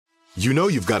You know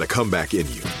you've got a comeback in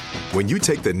you. When you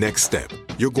take the next step,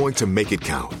 you're going to make it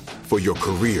count. For your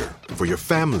career, for your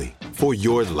family, for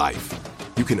your life.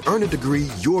 You can earn a degree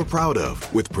you're proud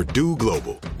of with Purdue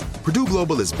Global. Purdue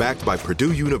Global is backed by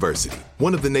Purdue University,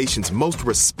 one of the nation's most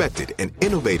respected and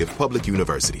innovative public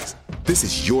universities. This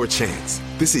is your chance.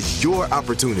 This is your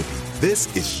opportunity.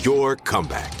 This is your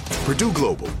comeback. Purdue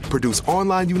Global, Purdue's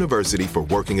online university for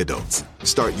working adults.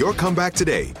 Start your comeback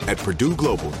today at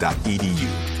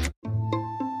purdueglobal.edu.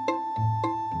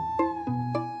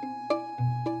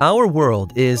 Our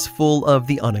world is full of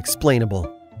the unexplainable.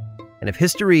 And if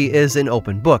history is an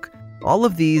open book, all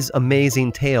of these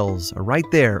amazing tales are right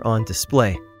there on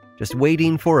display, just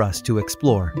waiting for us to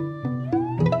explore.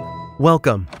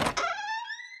 Welcome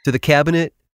to the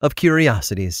Cabinet of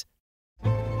Curiosities.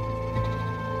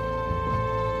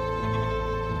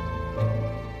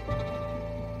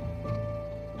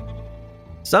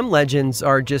 Some legends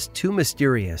are just too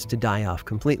mysterious to die off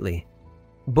completely.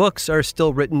 Books are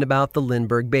still written about the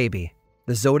Lindbergh baby,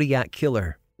 the Zodiac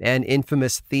killer, and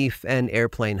infamous thief and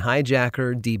airplane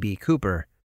hijacker D.B. Cooper.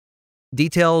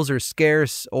 Details are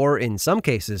scarce or, in some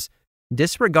cases,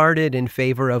 disregarded in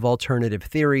favor of alternative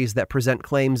theories that present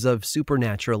claims of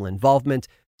supernatural involvement,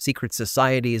 secret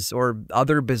societies, or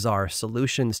other bizarre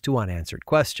solutions to unanswered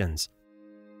questions.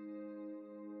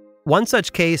 One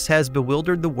such case has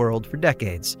bewildered the world for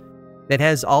decades. It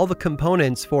has all the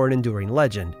components for an enduring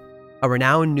legend: a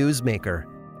renowned newsmaker,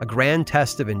 a grand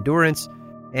test of endurance,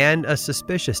 and a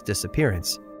suspicious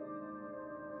disappearance.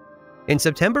 In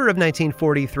September of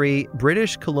 1943,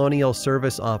 British Colonial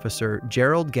Service officer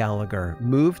Gerald Gallagher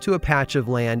moved to a patch of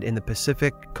land in the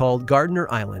Pacific called Gardner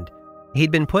Island.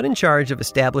 He'd been put in charge of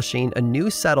establishing a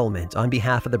new settlement on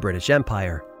behalf of the British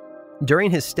Empire. During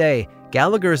his stay,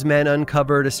 Gallagher's men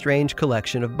uncovered a strange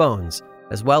collection of bones,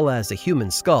 as well as a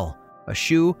human skull, a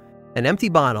shoe, an empty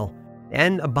bottle,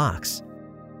 and a box.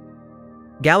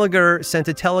 Gallagher sent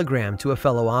a telegram to a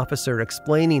fellow officer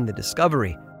explaining the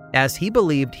discovery, as he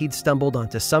believed he'd stumbled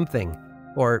onto something,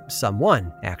 or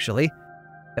someone, actually,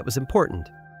 that was important.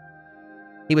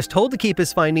 He was told to keep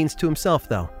his findings to himself,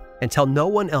 though, and tell no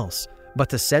one else, but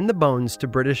to send the bones to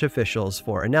British officials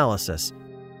for analysis.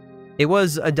 It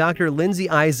was a Dr. Lindsay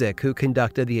Isaac who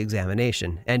conducted the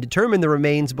examination and determined the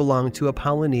remains belonged to a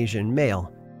Polynesian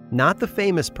male, not the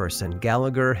famous person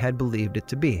Gallagher had believed it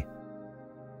to be.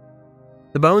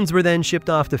 The bones were then shipped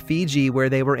off to Fiji, where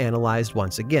they were analyzed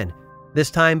once again, this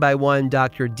time by one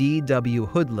Dr. D.W.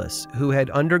 Hoodless, who had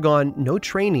undergone no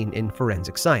training in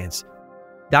forensic science.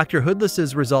 Dr.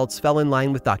 Hoodless's results fell in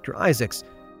line with Dr. Isaac's,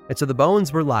 and so the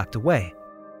bones were locked away,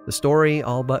 the story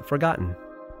all but forgotten.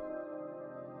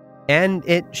 And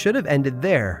it should have ended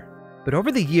there. But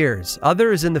over the years,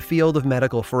 others in the field of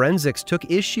medical forensics took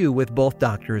issue with both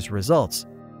doctors' results.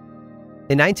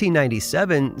 In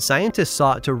 1997, scientists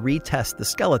sought to retest the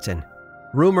skeleton.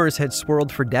 Rumors had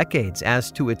swirled for decades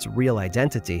as to its real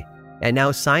identity, and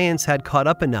now science had caught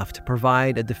up enough to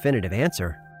provide a definitive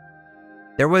answer.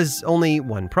 There was only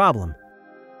one problem.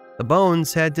 The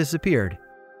bones had disappeared.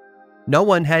 No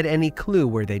one had any clue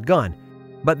where they'd gone,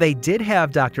 but they did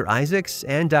have Dr. Isaac's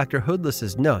and Dr.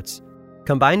 Hoodless's notes.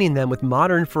 Combining them with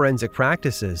modern forensic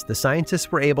practices, the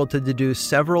scientists were able to deduce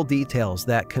several details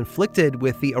that conflicted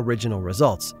with the original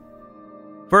results.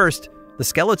 First, the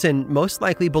skeleton most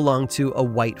likely belonged to a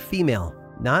white female,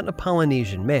 not a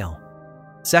Polynesian male.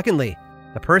 Secondly,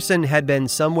 the person had been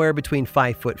somewhere between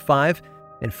 5'5"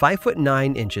 and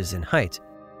 5'9" in height.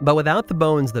 But without the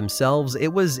bones themselves,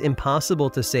 it was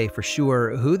impossible to say for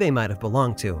sure who they might have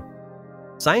belonged to.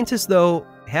 Scientists, though,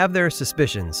 have their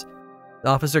suspicions.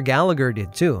 Officer Gallagher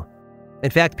did too. In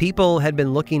fact, people had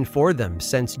been looking for them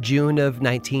since June of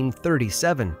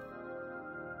 1937.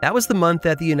 That was the month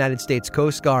that the United States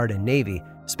Coast Guard and Navy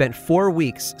spent 4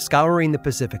 weeks scouring the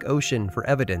Pacific Ocean for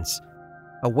evidence.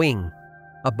 A wing,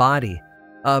 a body,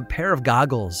 a pair of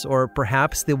goggles, or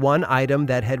perhaps the one item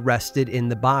that had rested in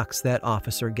the box that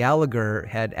Officer Gallagher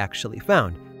had actually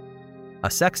found: a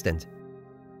sextant.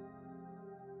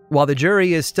 While the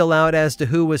jury is still out as to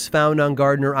who was found on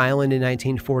Gardner Island in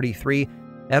 1943,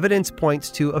 evidence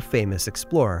points to a famous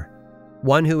explorer,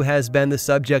 one who has been the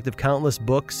subject of countless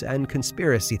books and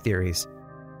conspiracy theories.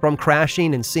 From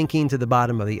crashing and sinking to the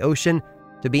bottom of the ocean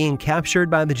to being captured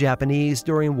by the Japanese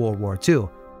during World War II,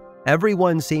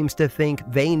 everyone seems to think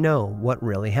they know what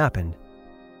really happened.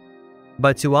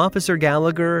 But to Officer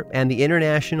Gallagher and the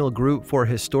International Group for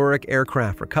Historic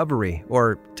Aircraft Recovery,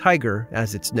 or TIGER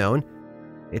as it's known,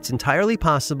 it's entirely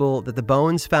possible that the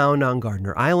bones found on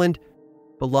Gardner Island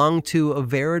belong to a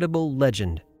veritable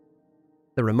legend,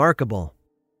 the remarkable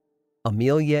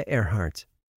Amelia Earhart.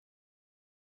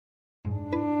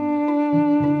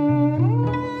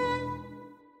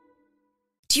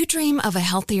 Do you dream of a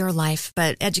healthier life,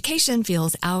 but education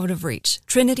feels out of reach?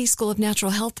 Trinity School of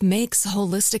Natural Health makes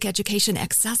holistic education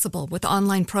accessible with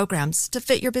online programs to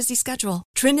fit your busy schedule.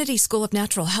 Trinity School of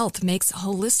Natural Health makes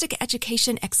holistic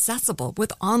education accessible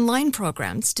with online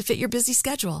programs to fit your busy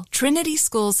schedule. Trinity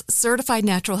School's Certified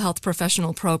Natural Health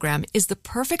Professional Program is the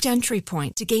perfect entry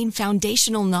point to gain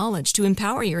foundational knowledge to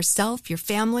empower yourself, your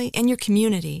family, and your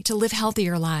community to live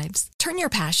healthier lives. Turn your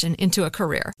passion into a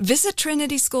career. Visit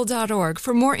trinityschool.org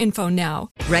for more info now.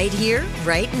 Right here,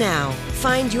 right now.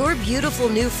 Find your beautiful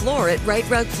new floor at Right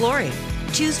Rug Flooring.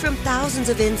 Choose from thousands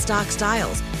of in-stock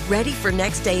styles, ready for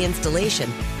next day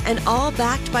installation, and all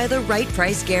backed by the right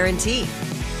price guarantee.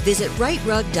 Visit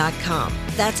rightrug.com.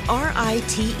 That's RITERUG.com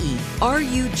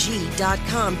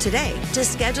today to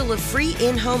schedule a free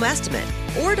in-home estimate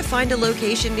or to find a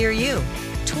location near you.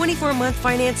 24-month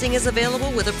financing is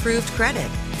available with approved credit.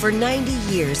 For 90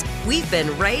 years, we've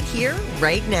been right here,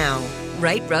 right now.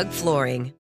 Right Rug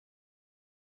Flooring.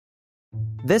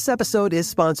 This episode is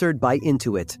sponsored by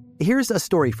Intuit. Here's a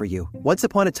story for you. Once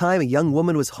upon a time, a young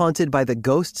woman was haunted by the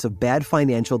ghosts of bad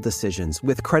financial decisions,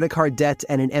 with credit card debt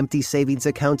and an empty savings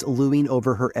account looming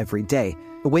over her every day.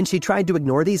 When she tried to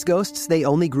ignore these ghosts, they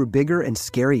only grew bigger and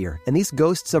scarier, and these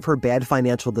ghosts of her bad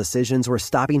financial decisions were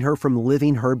stopping her from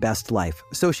living her best life.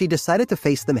 So she decided to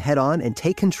face them head on and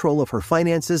take control of her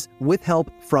finances with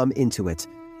help from Intuit.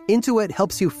 Intuit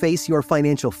helps you face your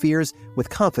financial fears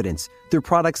with confidence through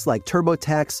products like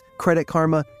TurboTax, Credit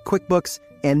Karma, QuickBooks,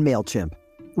 and MailChimp.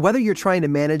 Whether you're trying to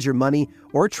manage your money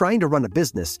or trying to run a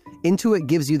business, Intuit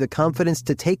gives you the confidence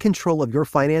to take control of your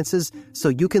finances so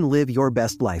you can live your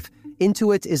best life.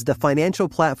 Intuit is the financial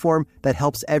platform that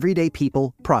helps everyday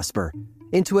people prosper.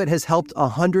 Intuit has helped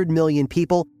 100 million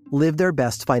people live their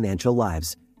best financial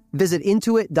lives. Visit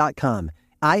Intuit.com,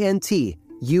 INTUIT.com,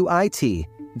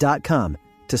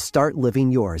 to start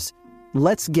living yours.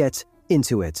 Let's get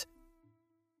into it.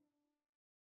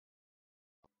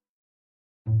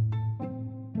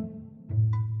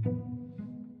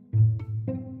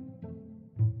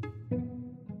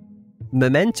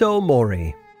 Memento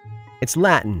Mori. It's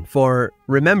Latin for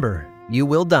remember, you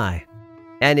will die.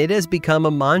 And it has become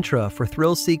a mantra for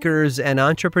thrill seekers and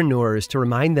entrepreneurs to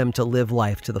remind them to live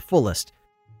life to the fullest.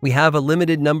 We have a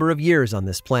limited number of years on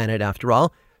this planet, after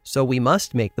all, so we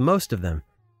must make the most of them.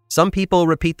 Some people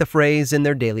repeat the phrase in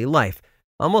their daily life,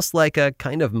 almost like a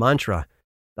kind of mantra.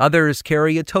 Others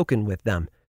carry a token with them,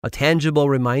 a tangible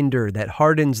reminder that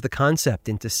hardens the concept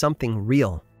into something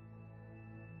real.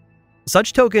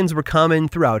 Such tokens were common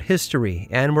throughout history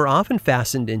and were often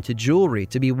fastened into jewelry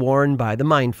to be worn by the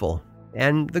mindful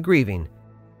and the grieving.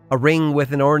 A ring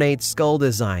with an ornate skull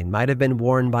design might have been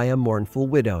worn by a mournful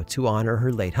widow to honor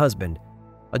her late husband.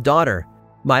 A daughter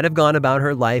might have gone about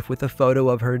her life with a photo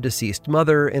of her deceased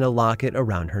mother in a locket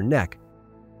around her neck.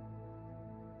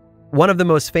 One of the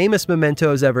most famous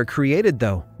mementos ever created,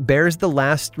 though, bears the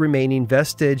last remaining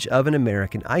vestige of an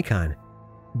American icon.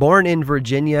 Born in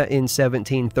Virginia in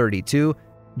 1732,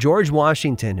 George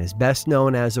Washington is best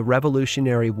known as a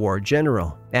Revolutionary War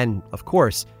general and, of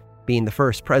course, being the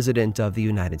first president of the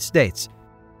United States.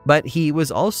 But he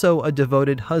was also a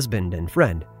devoted husband and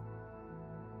friend.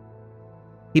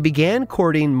 He began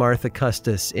courting Martha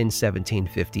Custis in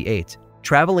 1758,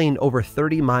 traveling over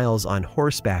 30 miles on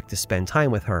horseback to spend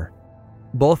time with her.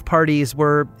 Both parties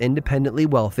were independently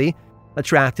wealthy,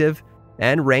 attractive,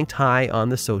 and ranked high on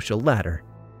the social ladder.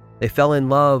 They fell in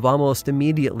love almost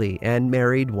immediately and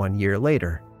married 1 year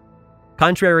later.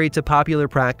 Contrary to popular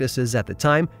practices at the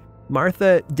time,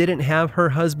 Martha didn't have her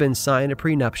husband sign a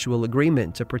prenuptial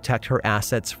agreement to protect her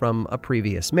assets from a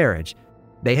previous marriage.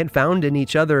 They had found in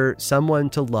each other someone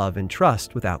to love and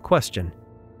trust without question.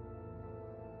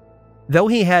 Though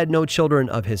he had no children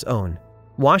of his own,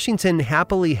 Washington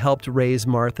happily helped raise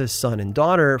Martha's son and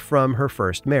daughter from her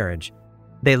first marriage.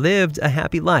 They lived a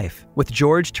happy life, with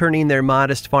George turning their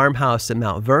modest farmhouse at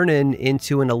Mount Vernon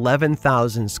into an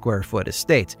 11,000 square foot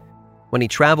estate. When he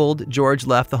traveled, George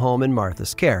left the home in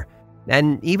Martha's care,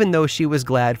 and even though she was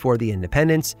glad for the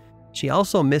independence, she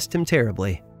also missed him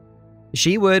terribly.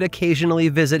 She would occasionally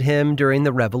visit him during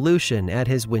the Revolution at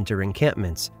his winter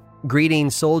encampments, greeting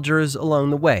soldiers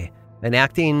along the way and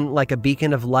acting like a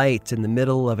beacon of light in the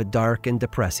middle of a dark and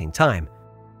depressing time.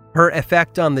 Her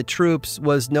effect on the troops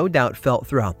was no doubt felt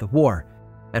throughout the war,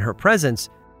 and her presence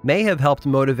may have helped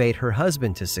motivate her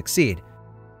husband to succeed.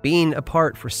 Being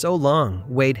apart for so long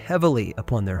weighed heavily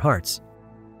upon their hearts.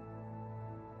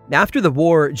 After the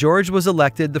war, George was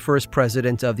elected the first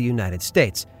president of the United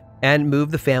States and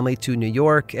moved the family to New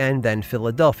York and then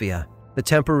Philadelphia, the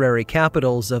temporary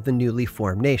capitals of the newly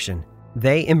formed nation.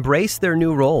 They embraced their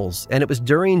new roles, and it was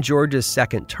during George's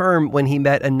second term when he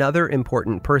met another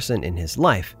important person in his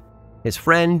life, his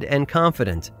friend and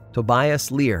confidant,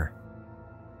 Tobias Lear.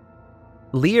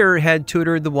 Lear had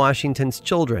tutored the Washingtons'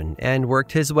 children and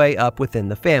worked his way up within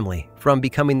the family, from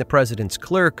becoming the president's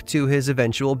clerk to his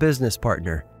eventual business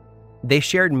partner. They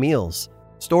shared meals,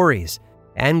 stories,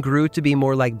 and grew to be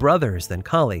more like brothers than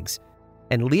colleagues.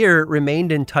 And Lear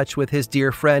remained in touch with his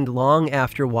dear friend long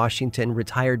after Washington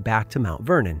retired back to Mount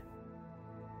Vernon.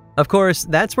 Of course,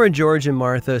 that's where George and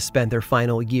Martha spent their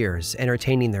final years,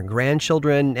 entertaining their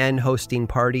grandchildren and hosting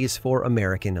parties for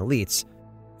American elites.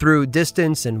 Through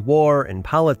distance and war and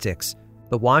politics,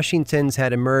 the Washingtons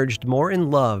had emerged more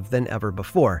in love than ever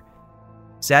before.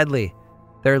 Sadly,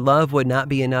 their love would not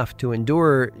be enough to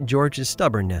endure George's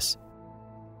stubbornness.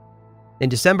 In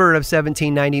December of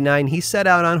 1799, he set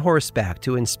out on horseback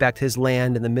to inspect his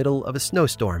land in the middle of a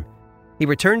snowstorm. He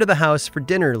returned to the house for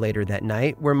dinner later that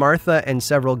night, where Martha and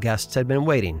several guests had been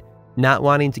waiting. Not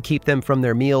wanting to keep them from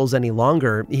their meals any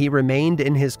longer, he remained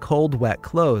in his cold, wet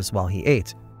clothes while he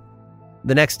ate.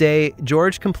 The next day,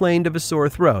 George complained of a sore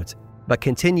throat, but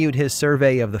continued his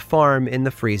survey of the farm in the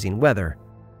freezing weather.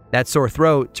 That sore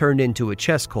throat turned into a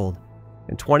chest cold,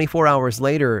 and 24 hours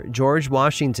later, George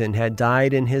Washington had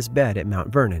died in his bed at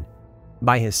Mount Vernon.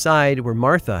 By his side were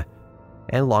Martha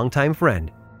and longtime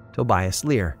friend Tobias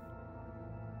Lear.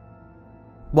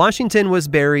 Washington was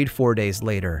buried 4 days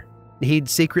later. He'd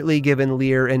secretly given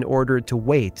Lear an order to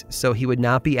wait so he would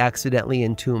not be accidentally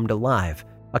entombed alive,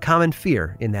 a common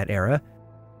fear in that era.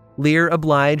 Lear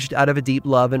obliged out of a deep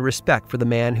love and respect for the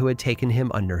man who had taken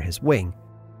him under his wing.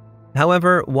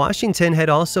 However, Washington had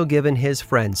also given his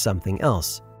friend something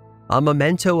else, a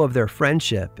memento of their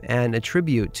friendship and a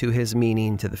tribute to his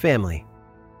meaning to the family.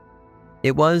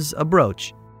 It was a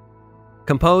brooch.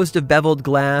 Composed of beveled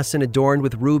glass and adorned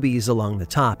with rubies along the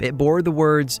top, it bore the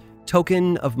words,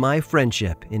 "Token of my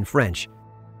friendship" in French.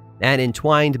 And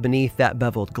entwined beneath that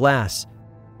beveled glass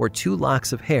were 2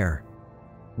 locks of hair,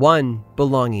 one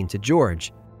belonging to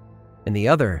George and the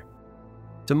other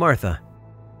to Martha.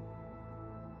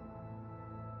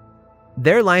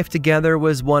 Their life together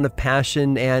was one of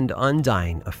passion and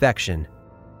undying affection.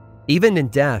 Even in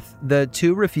death, the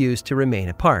two refused to remain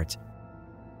apart.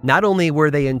 Not only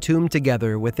were they entombed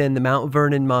together within the Mount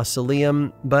Vernon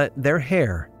mausoleum, but their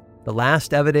hair, the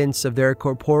last evidence of their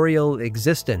corporeal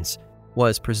existence,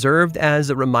 was preserved as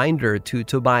a reminder to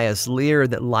Tobias Lear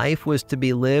that life was to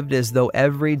be lived as though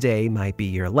every day might be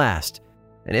your last,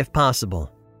 and if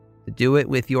possible, to do it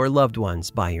with your loved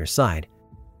ones by your side.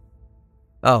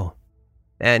 Oh,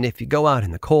 and if you go out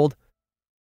in the cold,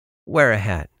 wear a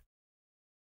hat.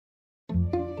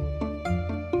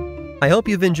 I hope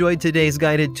you've enjoyed today's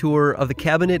guided tour of the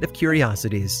Cabinet of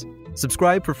Curiosities.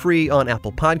 Subscribe for free on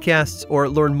Apple Podcasts or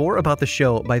learn more about the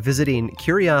show by visiting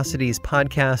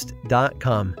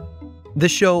curiositiespodcast.com.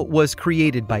 This show was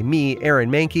created by me, Aaron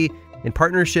Mahnke, in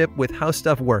partnership with How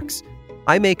Stuff Works.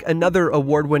 I make another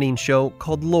award-winning show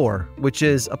called Lore, which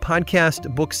is a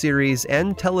podcast, book series,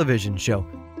 and television show,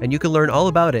 and you can learn all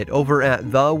about it over at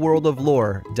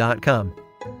theworldoflore.com.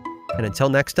 And until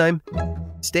next time,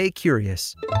 stay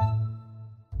curious.